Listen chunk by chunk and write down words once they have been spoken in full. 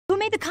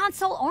made the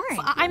console orange?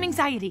 I'm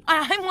anxiety.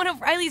 I'm one of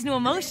Riley's new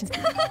emotions.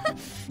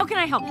 How can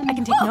I help? I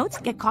can take notes,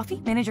 get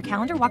coffee, manage your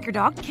calendar, walk your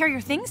dog, carry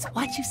your things,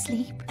 watch you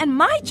sleep. And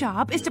my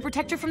job is to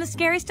protect her from the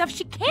scary stuff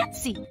she can't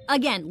see.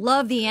 Again,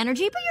 love the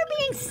energy, but you're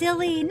being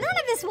silly. None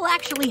of this will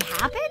actually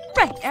happen.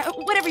 Right,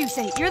 whatever you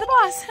say. You're the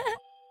boss.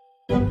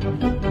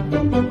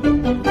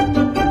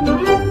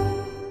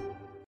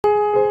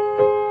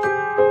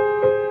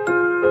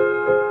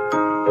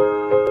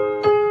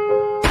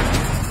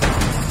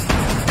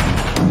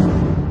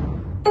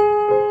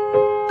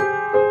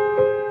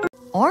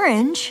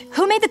 Orange?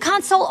 Who made the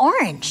console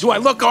orange? Do I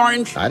look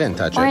orange? I didn't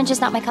touch it. Orange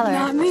is not my color.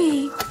 Not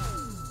me.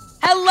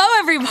 Hello,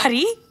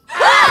 everybody.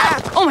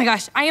 Oh my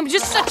gosh, I am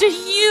just such a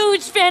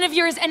huge fan of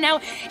yours, and now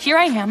here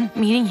I am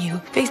meeting you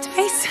face to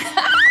face.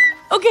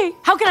 Okay,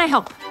 how can I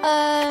help?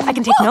 I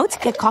can take notes,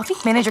 get coffee,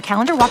 manage your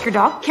calendar, walk your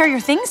dog, carry your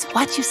things,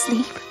 watch you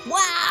sleep.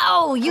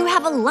 Wow, you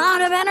have a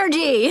lot of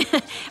energy.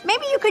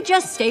 Maybe you could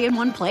just stay in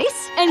one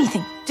place?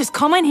 Anything. Just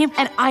call my name,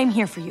 and I'm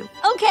here for you.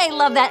 Okay,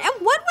 love that.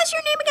 And what was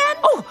your name again?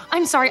 Oh,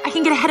 I'm sorry. I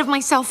can get ahead of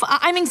myself.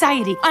 I'm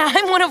anxiety.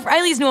 I'm one of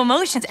Riley's new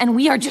emotions, and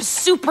we are just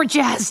super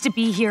jazzed to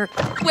be here.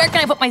 Where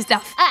can I put my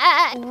stuff?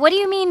 What do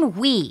you mean,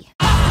 we?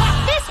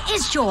 This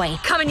is Joy,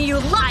 coming to you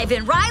live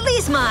in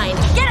Riley's mind.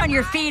 Get on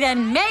your feet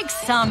and make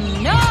some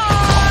noise!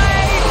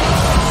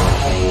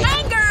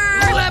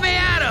 Anger! Let me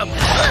at him!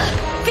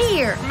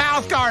 Fear!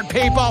 Mouth guard,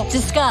 people!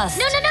 Disgust!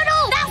 No!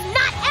 That's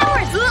not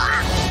ours!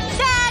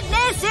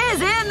 Sadness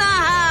is in the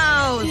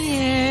house!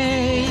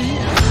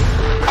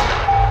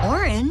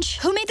 Orange?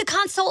 Who made the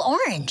console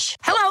orange?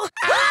 Hello?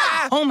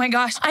 Oh my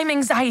gosh, I'm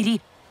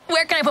anxiety.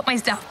 Where can I put my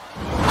stuff?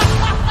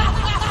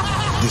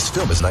 This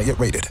film is not yet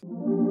rated.